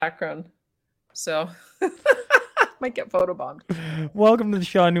background. So might get photobombed. Welcome to the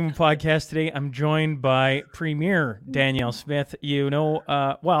Sean Newman podcast. Today, I'm joined by Premier Danielle Smith.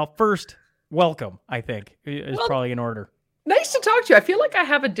 First, welcome, I think, is Well, probably in order. nice to talk to you. I feel like I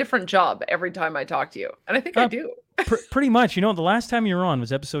have a different job every time I talk to you, and I think I do. Pretty much. The last time you were on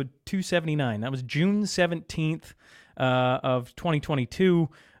was episode 279. That was June 17th of 2022.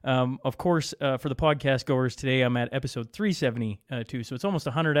 Of course, for the podcast goers today, I'm at episode 372. So it's almost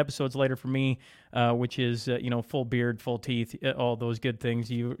 100 episodes later for me, which is, full beard, full teeth, all those good things.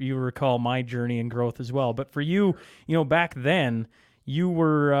 You recall my journey and growth as well. But for you, back then, you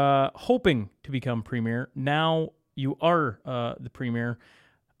were hoping to become premier. Now you are the premier.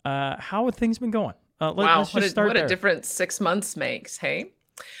 How have things been going? Wow, what a difference 6 months makes, hey?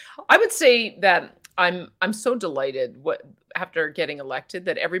 I would say that I'm so delighted after getting elected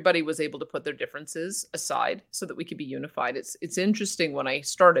that everybody was able to put their differences aside so that we could be unified. It's interesting when I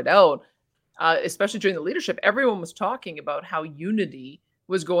started out, especially during the leadership, everyone was talking about how unity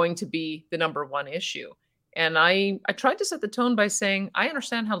was going to be the number one issue. And I tried to set the tone by saying, I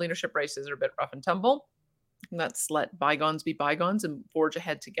understand how leadership races are a bit rough and tumble. Let's let bygones be bygones and forge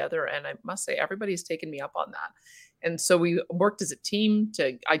ahead together. And I must say, everybody's taken me up on that. And so we worked as a team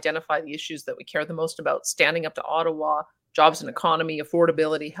to identify the issues that we care the most about, standing up to Ottawa, jobs and economy,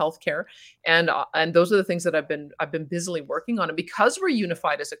 affordability, healthcare, and those are the things that I've been busily working on. And because we're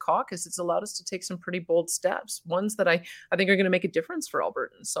unified as a caucus, it's allowed us to take some pretty bold steps, ones that I think are going to make a difference for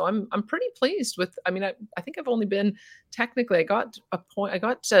Albertans. So I'm pretty pleased with. I mean, I think I've only been technically. I got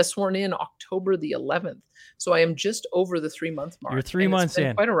sworn in October the 11th, so I am just over the 3-month mark. You're 3 months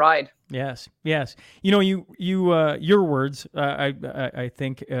in. Quite a ride. Yes. Your words. I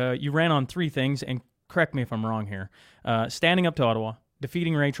think you ran on three things, and correct me if I'm wrong here. Standing up to Ottawa,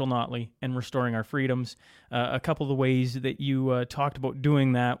 defeating Rachel Notley, and restoring our freedoms. A couple of the ways that you talked about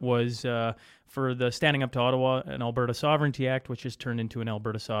doing that was for the Standing Up to Ottawa, an Alberta Sovereignty Act, which has turned into an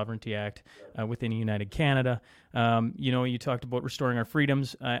Alberta Sovereignty Act within United Canada. You talked about restoring our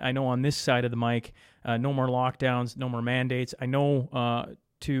freedoms. I know on this side of the mic, no more lockdowns, no more mandates. I know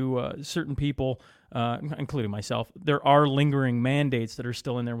to certain people, including myself, there are lingering mandates that are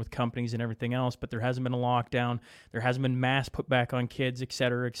still in there with companies and everything else, but there hasn't been a lockdown. There hasn't been masks put back on kids, et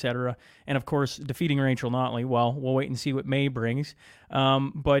cetera, et cetera. And of course, defeating Rachel Notley, well, we'll wait and see what May brings.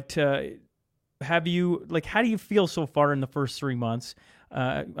 But how do you feel so far in the first 3 months?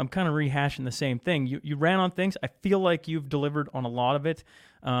 I'm kind of rehashing the same thing. You ran on things. I feel like you've delivered on a lot of it.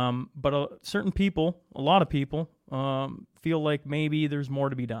 But a lot of people feel like maybe there's more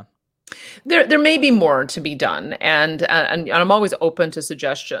to be done. There may be more to be done, and I'm always open to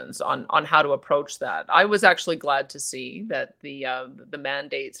suggestions on how to approach that. I was actually glad to see that the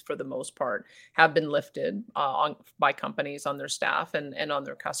mandates, for the most part, have been lifted by companies on their staff and on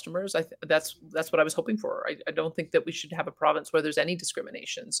their customers. That's what I was hoping for. I don't think that we should have a province where there's any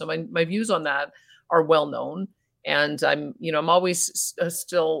discrimination. So my views on that are well known. And I'm always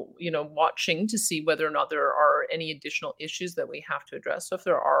still, watching to see whether or not there are any additional issues that we have to address. So if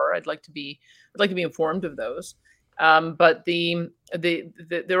there are, I'd like to be informed of those. But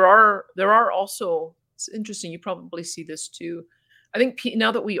there are also, it's interesting. You probably see this too. I think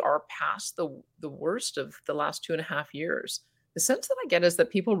now that we are past the worst of the last 2.5 years, the sense that I get is that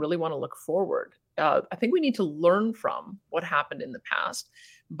people really want to look forward. I think we need to learn from what happened in the past,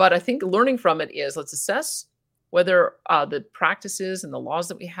 but I think learning from it is, let's assess whether the practices and the laws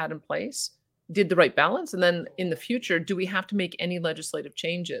that we had in place did the right balance. And then in the future, do we have to make any legislative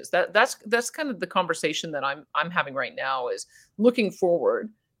changes? That's kind of the conversation that I'm having right now, is looking forward.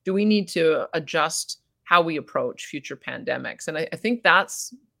 Do we need to adjust how we approach future pandemics? And I think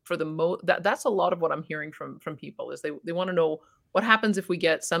that's that's a lot of what I'm hearing from people, is they want to know what happens if we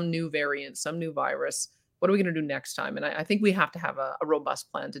get some new variant, some new virus. What are we going to do next time? And I think we have to have a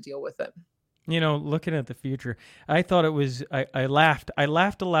robust plan to deal with it. Looking at the future, I thought it was, I laughed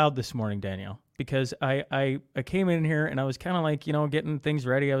aloud this morning, Danielle, because I came in here and I was kind of like, getting things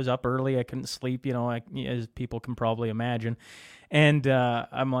ready. I was up early. I couldn't sleep, as people can probably imagine. And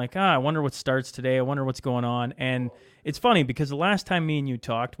I'm like, I wonder what starts today. I wonder what's going on. And it's funny because the last time me and you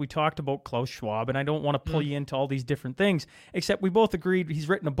talked, we talked about Klaus Schwab, and I don't want to pull you into all these different things, except we both agreed he's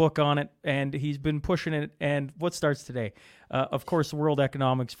written a book on it and he's been pushing it. And what starts today? Of course, the World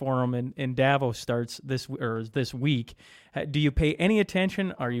Economics Forum in Davos starts this week. Do you pay any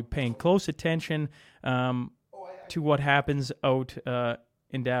attention? Are you paying close attention to what happens out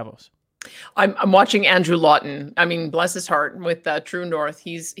in Davos? I'm watching Andrew Lawton. I mean, bless his heart, with True North.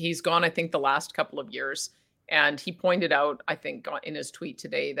 He's gone, I think, the last couple of years. And he pointed out, I think, in his tweet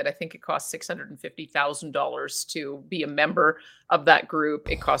today that I think it costs $650,000 to be a member of that group.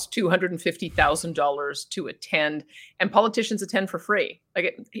 It costs $250,000 to attend, and politicians attend for free.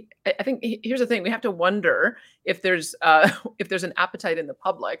 I think here's the thing: we have to wonder if there's an appetite in the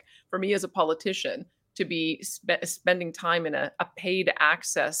public for me as a politician to be spending time in a paid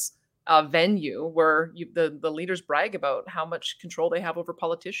access venue where the leaders brag about how much control they have over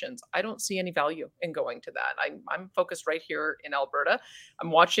politicians. I don't see any value in going to that. I'm focused right here in Alberta.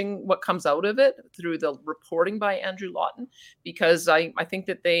 I'm watching what comes out of it through the reporting by Andrew Lawton, because I think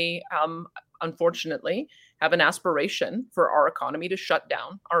that they unfortunately have an aspiration for our economy to shut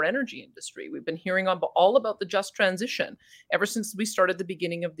down our energy industry. We've been hearing all about the just transition ever since we started the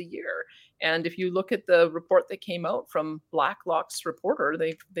beginning of the year. And if you look at the report that came out from Blacklock's reporter,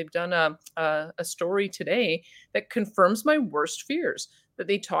 they've done a story today that confirms my worst fears, that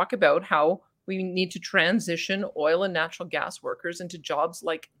they talk about how we need to transition oil and natural gas workers into jobs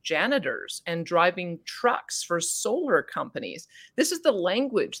like janitors and driving trucks for solar companies. This is the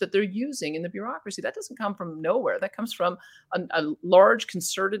language that they're using in the bureaucracy. That doesn't come from nowhere. That comes from a large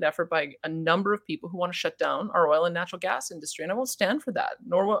concerted effort by a number of people who want to shut down our oil and natural gas industry. And I won't stand for that,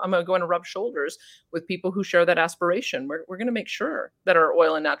 nor am I going to rub shoulders with people who share that aspiration. We're going to make sure that our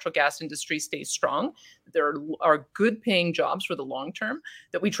oil and natural gas industry stays strong, that there are good paying jobs for the long term,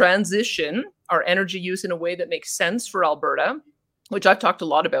 that we transition our energy use in a way that makes sense for Alberta, which I've talked a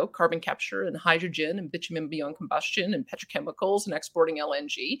lot about: carbon capture and hydrogen and bitumen beyond combustion and petrochemicals and exporting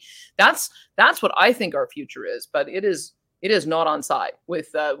LNG. That's what I think our future is. But it is not on side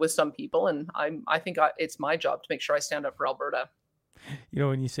with some people, and I think it's my job to make sure I stand up for Alberta. You know,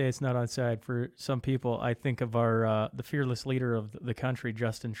 when you say it's not on side for some people, I think of the fearless leader of the country,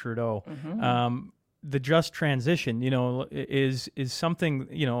 Justin Trudeau. Mm-hmm. The just transition, is something,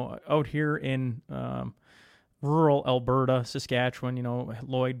 out here in rural Alberta, Saskatchewan,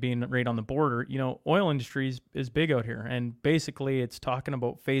 Lloyd being right on the border, oil industry is big out here. And basically it's talking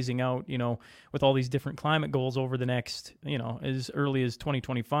about phasing out, with all these different climate goals over the next, as early as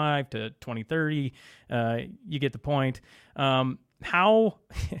 2025 to 2030. You get the point. How,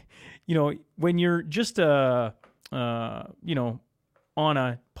 when you're just on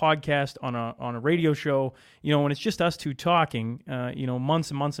a podcast, on a radio show, when it's just us two talking,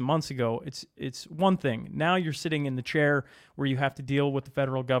 months and months and months ago, it's one thing. Now you're sitting in the chair where you have to deal with the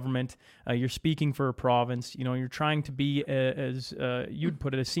federal government. You're speaking for a province. You're trying to be, as you'd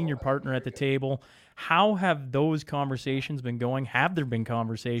put it, a senior partner at the table. How have those conversations been going? Have there been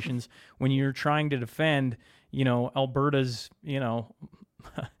conversations when you're trying to defend, Alberta's,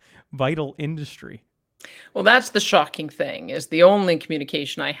 vital industry? Well, that's the shocking thing, is the only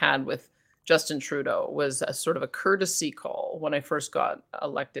communication I had with Justin Trudeau was a sort of a courtesy call when I first got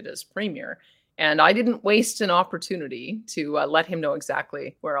elected as premier. And I didn't waste an opportunity to let him know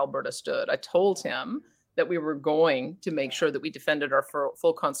exactly where Alberta stood. I told him that we were going to make sure that we defended our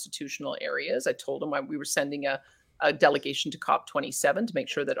full constitutional areas. I told him we were sending a delegation to COP27 to make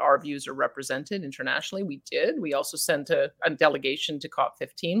sure that our views are represented internationally. We did. We also sent a delegation to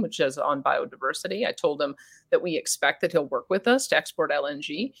COP15, which is on biodiversity. I told him that we expect that he'll work with us to export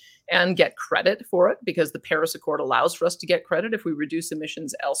LNG and get credit for it, because the Paris Accord allows for us to get credit if we reduce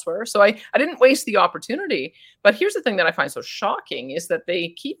emissions elsewhere. So I didn't waste the opportunity. But here's the thing that I find so shocking is that they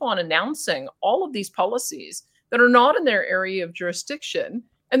keep on announcing all of these policies that are not in their area of jurisdiction.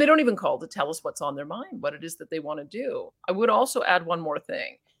 And they don't even call to tell us what's on their mind, what it is that they want to do. I would also add one more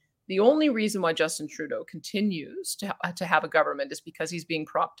thing. The only reason why Justin Trudeau continues to have a government is because he's being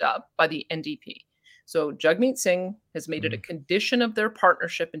propped up by the NDP. So Jagmeet Singh has made it a condition of their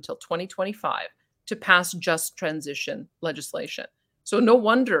partnership until 2025 to pass just transition legislation. So no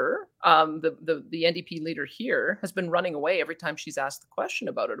wonder the NDP leader here has been running away every time she's asked the question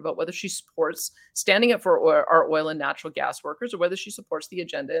about it, about whether she supports standing up for our oil and natural gas workers, or whether she supports the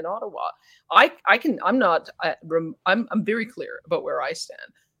agenda in Ottawa. I'm very clear about where I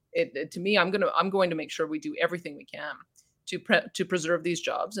stand. To me, I'm going to make sure we do everything we can to preserve these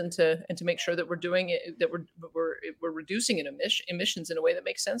jobs and to make sure that we're doing it, that we're reducing emissions in a way that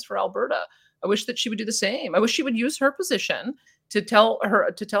makes sense for Alberta. I wish that she would do the same. I wish she would use her position to tell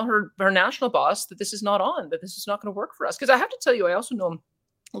her national boss that this is not on, that this is not going to work for us. Because I have to tell you, I also know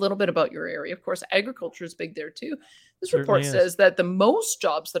a little bit about your area. Of course, agriculture is big there too. This report says that the most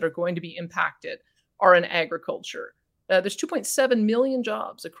jobs that are going to be impacted are in agriculture. There's 2.7 million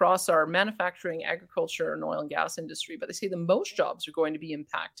jobs across our manufacturing, agriculture, and oil and gas industry, but they say the most jobs are going to be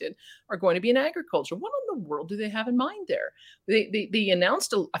impacted are going to be in agriculture. What in the world do they have in mind there? They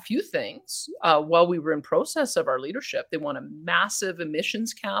announced a few things while we were in process of our leadership. They want a massive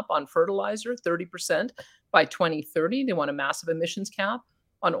emissions cap on fertilizer, 30% by 2030. They want a massive emissions cap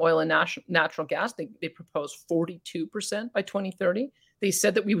on oil and natural gas. They propose 42% by 2030. They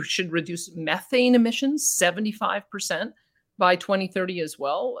said that we should reduce methane emissions 75% by 2030 as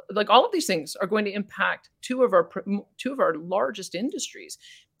well. Like, all of these things are going to impact two of our largest industries.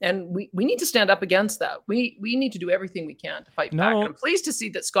 And we need to stand up against that. We need to do everything we can to fight back. And I'm pleased to see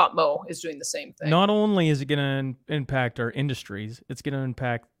that Scott Moe is doing the same thing. Not only is it going to impact our industries, it's going to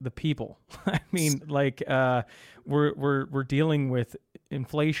impact the people. I mean, like, we're dealing with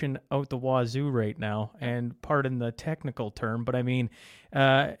inflation out the wazoo right now, and pardon the technical term, but I mean,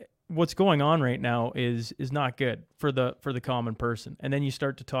 what's going on right now is not good for the common person. And then you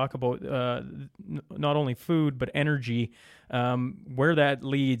start to talk about not only food but energy. Where that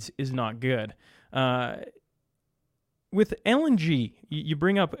leads is not good. With LNG, you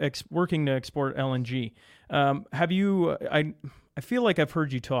bring up working to export LNG. Have you? I feel like I've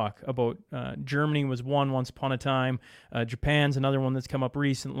heard you talk about Germany was one once upon a time. Japan's another one that's come up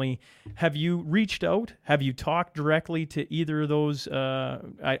recently. Have you reached out? Have you talked directly to either of those?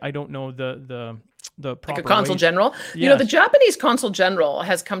 I don't know the proper like a consul general. Yes. You know, the Japanese consul general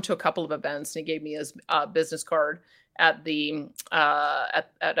has come to a couple of events, and he gave me his business card at the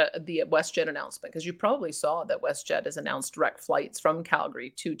WestJet announcement, because you probably saw that WestJet has announced direct flights from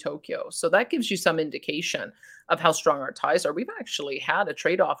Calgary to Tokyo. So that gives you some indication of how strong our ties are. We've actually had a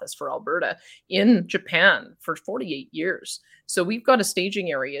trade office for Alberta in Japan for 48 years. So we've got a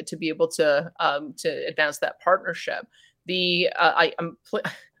staging area to be able to advance that partnership. I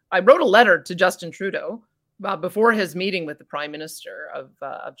wrote a letter to Justin Trudeau before his meeting with the Prime Minister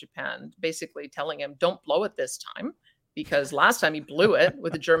of Japan, basically telling him, don't blow it this time, because last time he blew it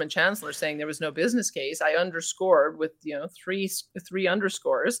with the German Chancellor saying there was no business case. I underscored with three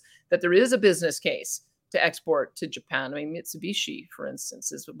underscores that there is a business case to export to Japan. I mean, Mitsubishi, for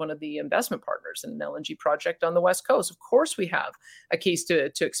instance, is one of the investment partners in an LNG project on the West Coast. Of course, we have a case to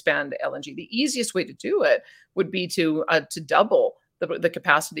expand LNG. The easiest way to do it would be to double the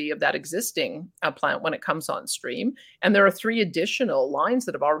capacity of that existing plant when it comes on stream. And there are 3 additional lines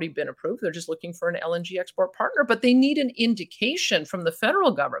that have already been approved. They're just looking for an LNG export partner, but they need an indication from the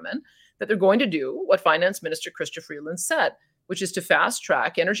federal government that they're going to do what Finance Minister Chrystia Freeland said, which is to fast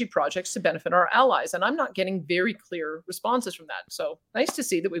track energy projects to benefit our allies. And I'm not getting very clear responses from that. So nice to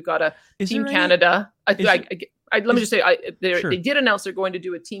see that we've got a Team Canada. Let me just say, they did announce they're going to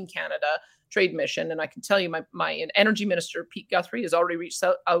do a Team Canada trade mission. And I can tell you my energy minister, Pete Guthrie, has already reached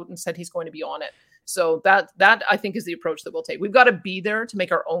out and said he's going to be on it. So that I think is the approach that we'll take. We've got to be there to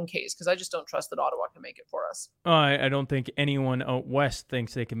make our own case, because I just don't trust that Ottawa can make it for us. I don't think anyone out west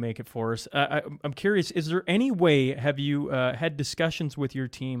thinks they can make it for us. I'm curious, is there any way, have you had discussions with your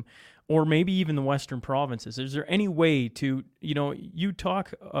team, or maybe even the Western provinces? Is there any way to, you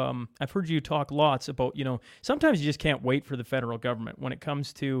talk, I've heard you talk lots about, sometimes you just can't wait for the federal government when it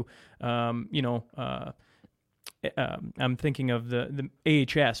comes to, I'm thinking of the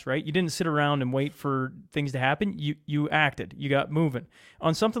AHS, right? You didn't sit around and wait for things to happen. You acted. You got moving.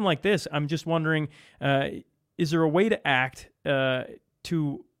 On something like this, I'm just wondering, is there a way to act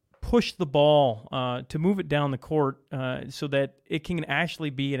to push the ball, to move it down the court so that it can actually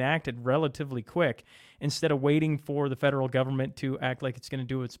be enacted relatively quick, instead of waiting for the federal government to act like it's going to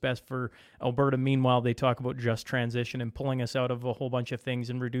do its best for Alberta? Meanwhile, they talk about just transition and pulling us out of a whole bunch of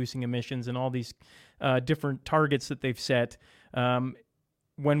things and reducing emissions and all these different targets that they've set,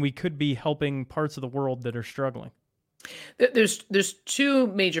 when we could be helping parts of the world that are struggling. There's 2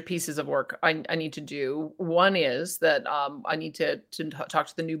 major pieces of work I need to do. One is that I need to talk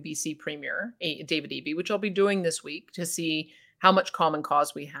to the new BC Premier, David Eby, which I'll be doing this week, to see how much common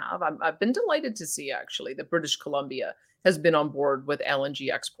cause we have. I've been delighted to see, actually, that British Columbia has been on board with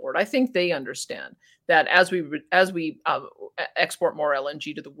LNG export. I think they understand that as we export more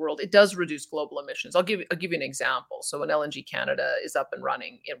LNG to the world, it does reduce global emissions. I'll give you an example. So when LNG Canada is up and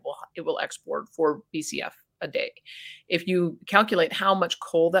running, it will export 4 BCF a day. If you calculate how much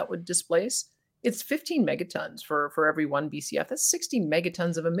coal that would displace, it's 15 megatons for every 1 BCF. That's 60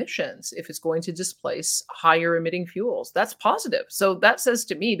 megatons of emissions if it's going to displace higher emitting fuels. That's positive. So that says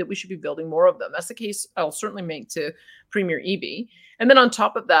to me that we should be building more of them. That's the case I'll certainly make to Premier Eby. And then on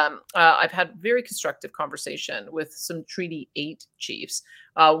top of that, I've had very constructive conversation with some Treaty 8 chiefs.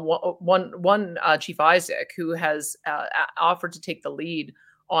 One Chief Isaac, who has offered to take the lead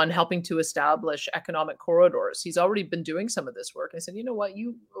on helping to establish economic corridors. He's already been doing some of this work. I said, you know what,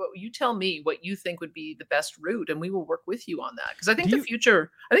 you tell me what you think would be the best route, and we will work with you on that. Because I think Do the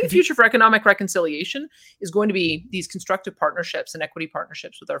you future, for economic reconciliation is going to be these constructive partnerships and equity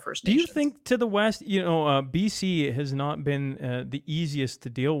partnerships with our First Do you Nations. think to the west, BC has not been the easiest to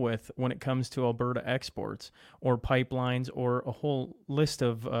deal with when it comes to Alberta exports or pipelines or a whole list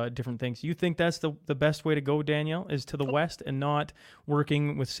of different things? You think that's the best way to go, Danielle, is to the west and not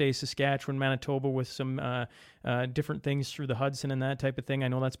working with, say, Saskatchewan, Manitoba with some different things through the Hudson and that type of thing? I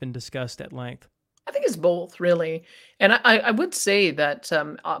know that's been discussed at length. I think it's both, really. And I would say that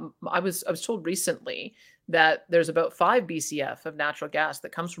I was told recently that there's about 5 BCF of natural gas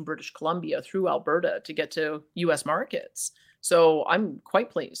that comes from British Columbia through Alberta to get to U.S. markets. So I'm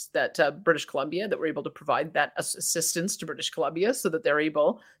quite pleased that British Columbia, that we're able to provide that assistance to British Columbia so that they're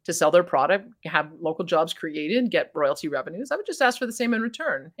able to sell their product, have local jobs created, get royalty revenues. I would just ask for the same in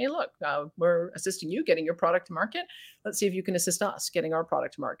return. Hey, look, we're assisting you getting your product to market. Let's see if you can assist us getting our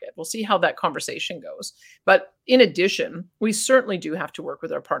product to market. We'll see how that conversation goes. But in addition, we certainly do have to work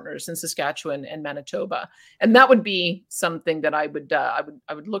with our partners in Saskatchewan and Manitoba, and that would be something that I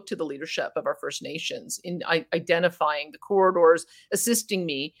would look to the leadership of our First Nations in identifying the corridors, assisting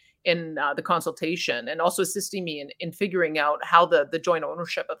me in the consultation, and also assisting me in figuring out how the joint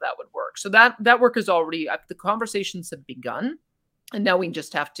ownership of that would work. So that work is already, the conversations have begun, and now we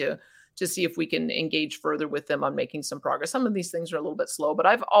just have to see if we can engage further with them on making some progress. Some of these things are a little bit slow, but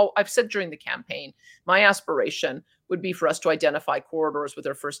I've said during the campaign, my aspiration would be for us to identify corridors with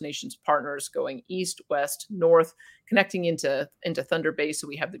our First Nations partners going east, west, north, connecting into Thunder Bay so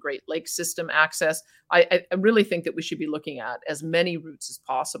we have the Great Lakes system access. I really think that we should be looking at as many routes as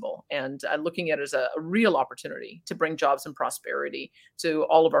possible and looking at it as a real opportunity to bring jobs and prosperity to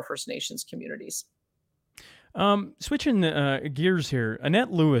all of our First Nations communities. Switching gears here,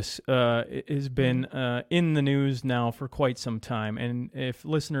 Annette Lewis has been in the news now for quite some time, and if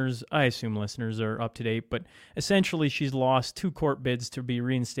listeners, I assume listeners are up to date, but essentially she's lost 2 court bids to be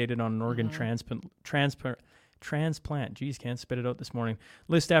reinstated on an organ transplant. Geez, can't spit it out this morning.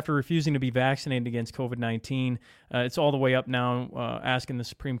 List after refusing to be vaccinated against COVID-19. It's all the way up now, asking the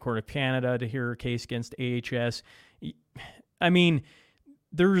Supreme Court of Canada to hear her case against AHS. I mean,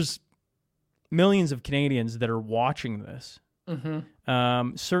 there's millions of Canadians that are watching this.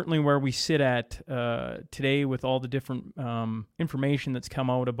 Certainly where we sit at today with all the different information that's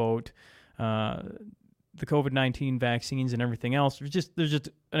come out about the COVID-19 vaccines and everything else, there's just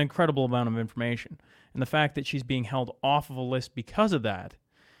an incredible amount of information. And the fact that she's being held off of a list because of that,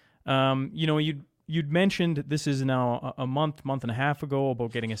 you'd mentioned this is now a month and a half ago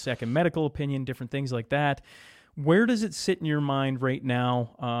about getting a second medical opinion, different things like that. Where does it sit in your mind right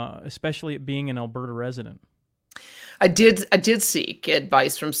now, especially it being an Alberta resident? I did seek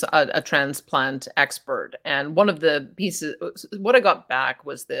advice from a transplant expert, and one of the pieces, what I got back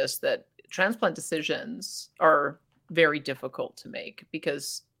was this: that transplant decisions are very difficult to make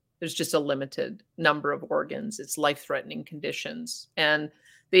because there's just a limited number of organs. It's life-threatening conditions, and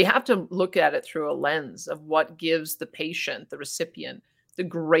they have to look at it through a lens of what gives the patient, the recipient, the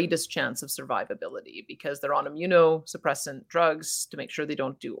greatest chance of survivability, because they're on immunosuppressant drugs to make sure they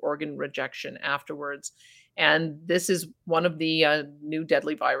don't do organ rejection afterwards. And this is one of the new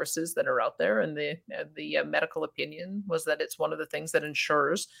deadly viruses that are out there. And the medical opinion was that it's one of the things that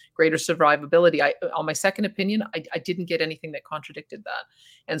ensures greater survivability. On my second opinion, I didn't get anything that contradicted that.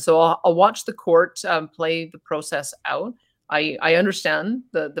 And so I'll watch the court play the process out. I understand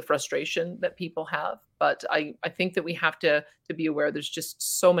the frustration that people have, but I think that we have to be aware there's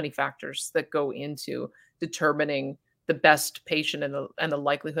just so many factors that go into determining the best patient and the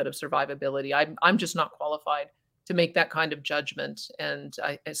likelihood of survivability. I'm just not qualified to make that kind of judgment. And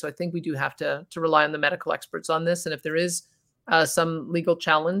so I think we do have to rely on the medical experts on this. And if there is some legal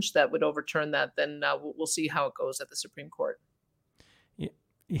challenge that would overturn that, then we'll see how it goes at the Supreme Court. Yeah.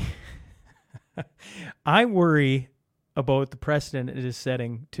 I worry about the precedent it is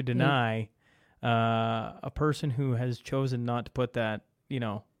setting to deny a person who has chosen not to put that,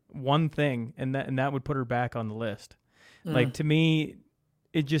 one thing, and that would put her back on the list. Like, to me,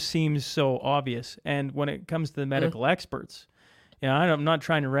 it just seems so obvious. And when it comes to the medical experts, I'm not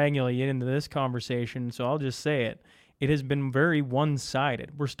trying to wrangle you into this conversation, so I'll just say it. It has been very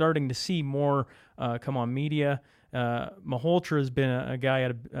one-sided. We're starting to see more come on media. Malhotra has been a guy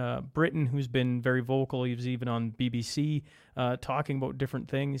out of Britain who's been very vocal. He was even on BBC talking about different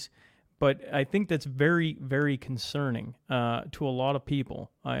things. But I think that's very, very concerning to a lot of people.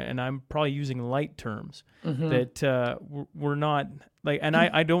 And I'm probably using light terms that we're not like, and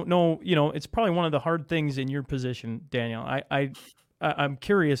I don't know, it's probably one of the hard things in your position, Danielle. I'm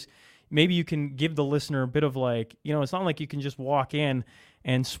curious. Maybe you can give the listener a bit of like, it's not like you can just walk in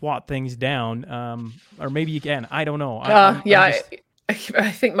and swat things down, or maybe you can. I don't know. I'm Yeah, just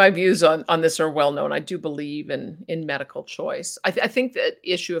I think my views on this are well known. I do believe in medical choice. I think the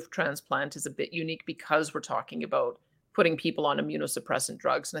issue of transplant is a bit unique because we're talking about putting people on immunosuppressant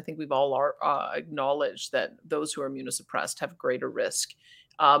drugs, and I think we've all acknowledged that those who are immunosuppressed have greater risk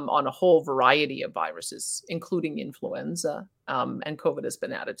on a whole variety of viruses, including influenza, and COVID has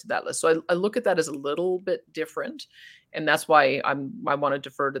been added to that list. So I look at that as a little bit different, and that's why I want to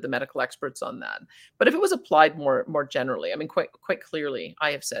defer to the medical experts on that. But if it was applied more generally, I mean, quite clearly,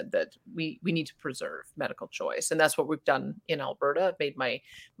 I have said that we need to preserve medical choice, and that's what we've done in Alberta. I've made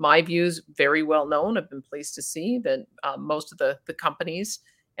my views very well known. I've been pleased to see that most of the companies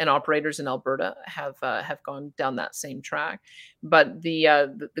and operators in Alberta have gone down that same track. But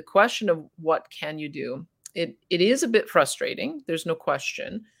the question of what can you do, it is a bit frustrating. There's no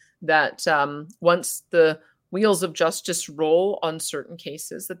question that once the wheels of justice roll on certain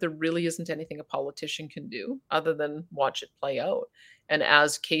cases, that there really isn't anything a politician can do other than watch it play out. And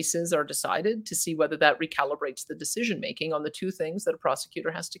as cases are decided, to see whether that recalibrates the decision making on the two things that a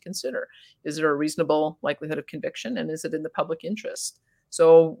prosecutor has to consider: is there a reasonable likelihood of conviction, and is it in the public interest?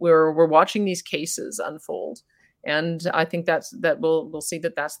 So we're watching these cases unfold, and I think that we'll see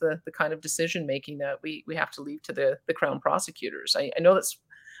that that's the kind of decision making that we have to leave to the Crown prosecutors. I know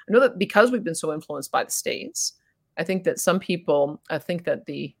that because we've been so influenced by the states, I think that some people think that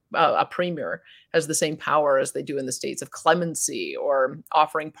a premier has the same power as they do in the states of clemency or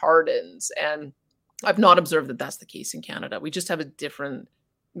offering pardons, and I've not observed that that's the case in Canada. We just have a different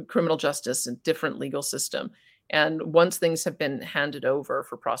criminal justice and different legal system. And once things have been handed over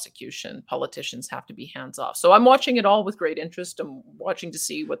for prosecution, politicians have to be hands off. So I'm watching it all with great interest. I'm watching to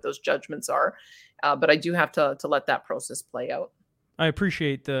see what those judgments are, but I do have to let that process play out. I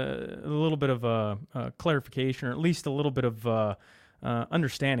appreciate a little bit of clarification, or at least a little bit of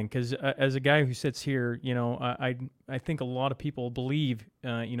understanding, because as a guy who sits here, I think a lot of people believe,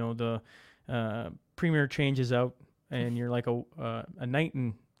 the premier changes out, and you're like a knight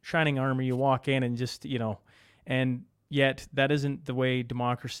in shining armor. You walk in and just, and yet that isn't the way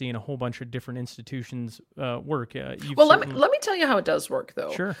democracy and a whole bunch of different institutions work. Well, let me tell you how it does work,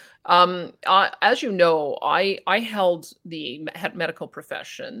 though. Sure. As you know, I held the medical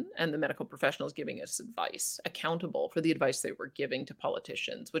profession and the medical professionals giving us advice accountable for the advice they were giving to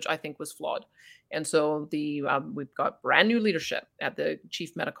politicians, which I think was flawed. And so we've got brand new leadership at the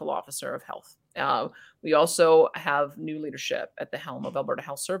Chief Medical Officer of Health. We also have new leadership at the helm of Alberta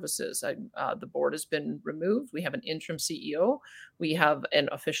Health Services. The board has been removed. We have an interim CEO. We have an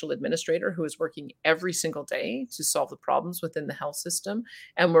official administrator who is working every single day to solve the problems within the health system.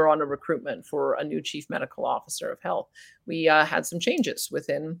 And we're on a recruitment for a new chief medical officer of health. We had some changes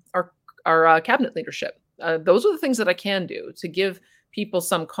within our cabinet leadership. Those are the things that I can do to give people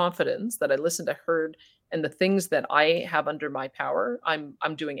some confidence that I listened, I heard, and the things that I have under my power,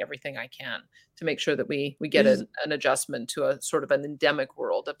 I'm doing everything I can to make sure that we get an adjustment to a sort of an endemic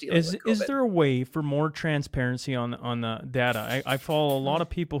world of dealing with COVID. Is there a way for more transparency on the data? I follow a lot of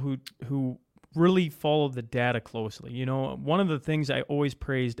people who really follow the data closely. One of the things I always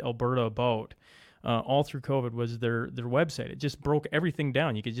praised Alberta about all through COVID was their website. It just broke everything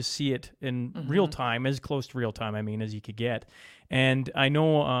down. You could just see it in real time, as close to real time, as you could get. And I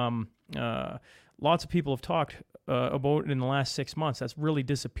know lots of people have talked about it in the last 6 months. That's really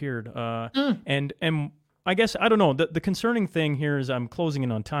disappeared. And I guess, I don't know, the concerning thing here is I'm closing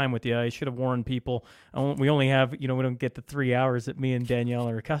in on time with you. I should have warned people. We only have, we don't get the 3 hours that me and Danielle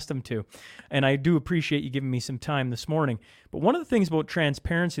are accustomed to. And I do appreciate you giving me some time this morning. But one of the things about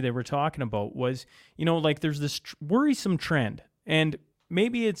transparency that we're talking about was, like there's this worrisome trend. And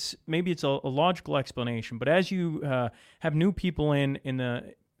maybe it's a logical explanation, but as you have new people in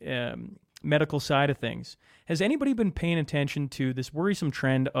the medical side of things, has anybody been paying attention to this worrisome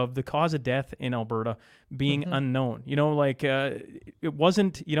trend of the cause of death in Alberta being unknown? It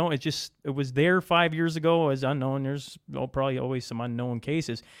wasn't, it was there 5 years ago as unknown. There's probably always some unknown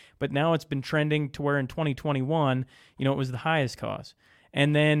cases, but now it's been trending to where in 2021, it was the highest cause.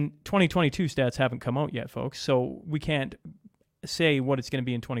 And then 2022 stats haven't come out yet, folks. So we can't say what it's going to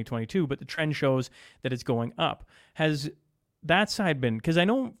be in 2022, but the trend shows that it's going up. Has that side been, because I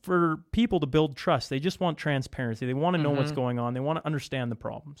know for people to build trust, they just want transparency. They want to know what's going on. They want to understand the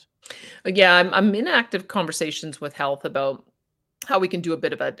problems. Yeah, I'm in active conversations with health about how we can do a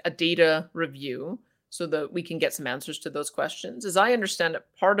bit of a data review so that we can get some answers to those questions. As I understand it,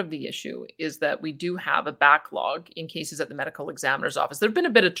 part of the issue is that we do have a backlog in cases at the medical examiner's office. There's been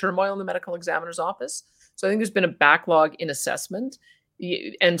a bit of turmoil in the medical examiner's office So I think there's been a backlog in assessment.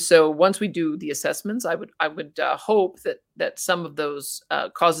 And so once we do the assessments, I would hope that some of those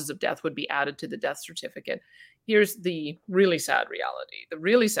causes of death would be added to the death certificate. Here's the really sad reality. The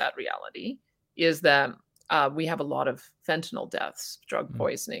really sad reality is that we have a lot of fentanyl deaths, drug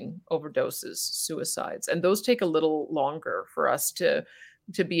poisoning, overdoses, suicides, and those take a little longer for us to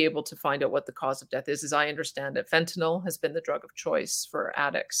be able to find out what the cause of death is. As I understand it, fentanyl has been the drug of choice for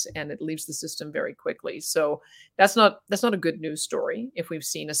addicts, and it leaves the system very quickly. So that's not a good news story if we've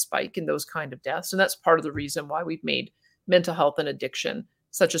seen a spike in those kind of deaths, and that's part of the reason why we've made mental health and addiction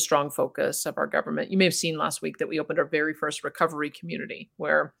such a strong focus of our government. You may have seen last week that we opened our very first recovery community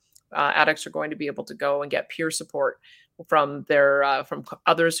where addicts are going to be able to go and get peer support from from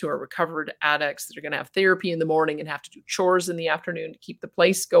others who are recovered addicts that are going to have therapy in the morning and have to do chores in the afternoon to keep the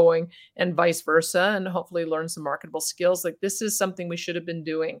place going, and vice versa, and hopefully learn some marketable skills. Like, this is something we should have been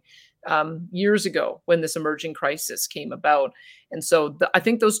doing years ago when this emerging crisis came about. And so I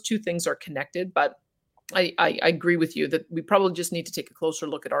think those two things are connected, but I agree with you that we probably just need to take a closer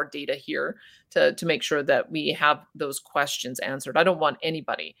look at our data here to make sure that we have those questions answered. I don't want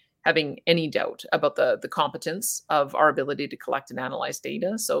anybody having any doubt about the competence of our ability to collect and analyze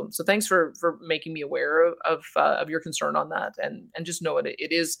data. So thanks for making me aware of your concern on that, and just know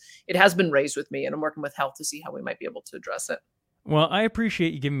it has been raised with me, and I'm working with health to see how we might be able to address it. Well, I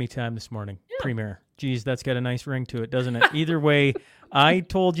appreciate you giving me time this morning, Yeah. Premier. Geez, that's got a nice ring to it, doesn't it? Either way, I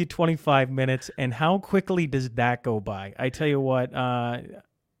told you 25 minutes, and how quickly does that go by? I tell you what,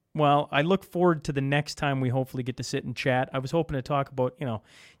 well, I look forward to the next time we hopefully get to sit and chat. I was hoping to talk about,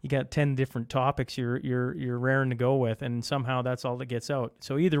 you got 10 different topics you're raring to go with, and somehow that's all that gets out.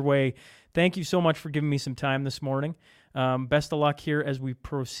 So either way, thank you so much for giving me some time this morning. Best of luck here as we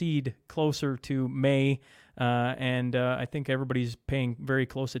proceed closer to May. And I think everybody's paying very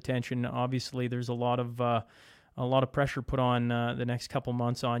close attention. Obviously, there's a lot of pressure put on the next couple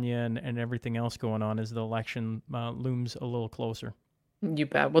months on you, and everything else going on as the election looms a little closer. You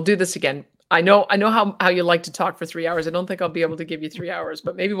bet. We'll do this again. I know how you like to talk for 3 hours. I don't think I'll be able to give you 3 hours,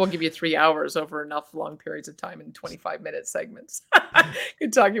 but maybe we'll give you 3 hours over enough long periods of time in 25-minute segments.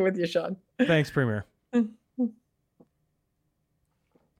 Good talking with you, Sean. Thanks, Premier.